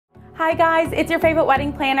Hi guys, it's your favorite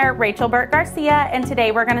wedding planner, Rachel Burt Garcia, and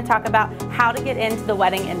today we're going to talk about how to get into the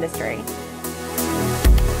wedding industry.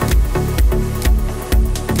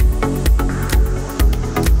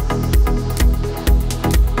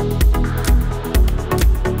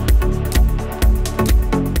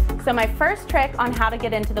 So my first trick on how to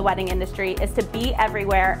get into the wedding industry is to be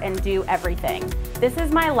everywhere and do everything. This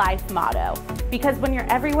is my life motto, because when you're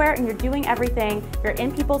everywhere and you're doing everything, you're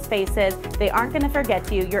in people's faces, they aren't going to forget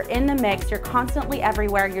you, you're in the mix, you're constantly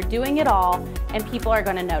everywhere, you're doing it all, and people are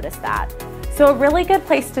going to notice that. So a really good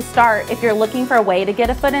place to start if you're looking for a way to get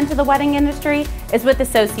a foot into the wedding industry is with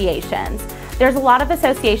associations. There's a lot of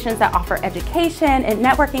associations that offer education and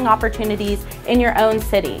networking opportunities in your own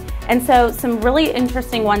city. And so some really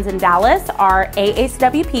interesting ones in Dallas are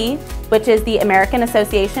AACWP, which is the American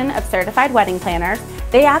Association of Certified Wedding Planners.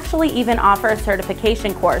 They actually even offer a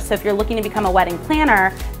certification course. So if you're looking to become a wedding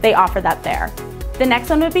planner, they offer that there. The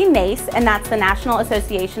next one would be NACE, and that's the National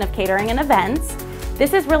Association of Catering and Events.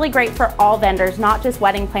 This is really great for all vendors, not just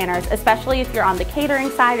wedding planners, especially if you're on the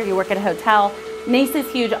catering side or you work at a hotel. NACE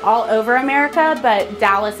is huge all over America, but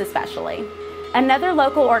Dallas especially. Another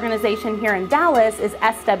local organization here in Dallas is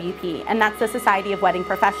SWP, and that's the Society of Wedding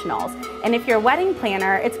Professionals. And if you're a wedding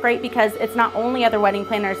planner, it's great because it's not only other wedding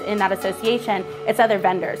planners in that association, it's other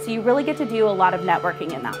vendors. So you really get to do a lot of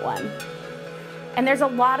networking in that one. And there's a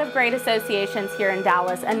lot of great associations here in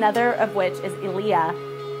Dallas, another of which is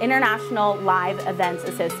ILEA, International Live Events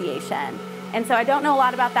Association. And so I don't know a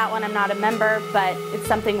lot about that one, I'm not a member, but it's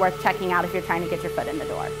something worth checking out if you're trying to get your foot in the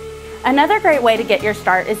door. Another great way to get your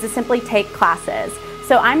start is to simply take classes.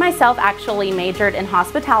 So I myself actually majored in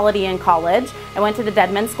hospitality in college. I went to the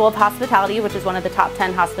Dedman School of Hospitality, which is one of the top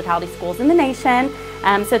 10 hospitality schools in the nation.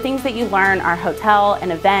 So things that you learn are hotel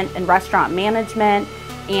and event and restaurant management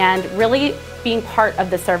and really being part of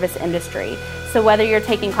the service industry. So whether you're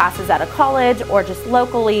taking classes at a college or just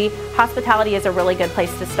locally, hospitality is a really good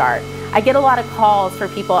place to start. I get a lot of calls for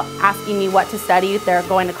people asking me what to study. They're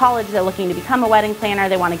going to college, they're looking to become a wedding planner,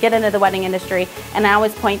 they want to get into the wedding industry, and I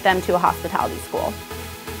always point them to a hospitality school.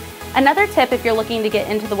 Another tip if you're looking to get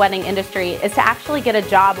into the wedding industry is to actually get a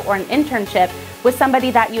job or an internship with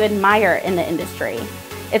somebody that you admire in the industry.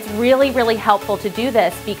 It's really, really helpful to do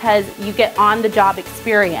this because you get on-the-job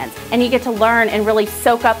experience and you get to learn and really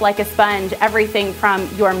soak up like a sponge everything from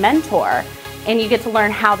your mentor, and you get to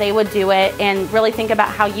learn how they would do it and really think about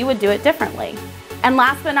how you would do it differently. And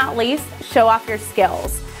last but not least, show off your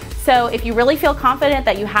skills. So if you really feel confident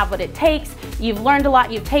that you have what it takes, you've learned a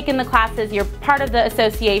lot, you've taken the classes, you're part of the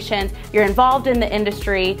associations, you're involved in the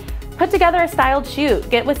industry, put together a styled shoot.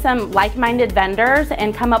 Get with some like-minded vendors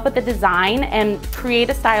and come up with a design and create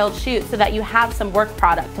a styled shoot so that you have some work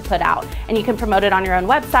product to put out. And you can promote it on your own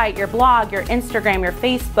website, your blog, your Instagram, your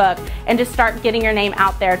Facebook, and just start getting your name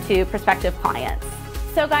out there to prospective clients.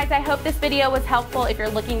 So guys, I hope this video was helpful if you're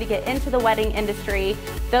looking to get into the wedding industry.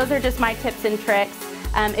 Those are just my tips and tricks.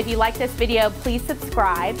 If you like this video, please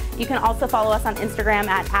subscribe. You can also follow us on Instagram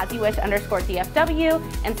at @asyouwish_DFW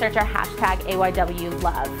and search our hashtag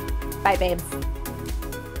AYWLove. Bye, babes.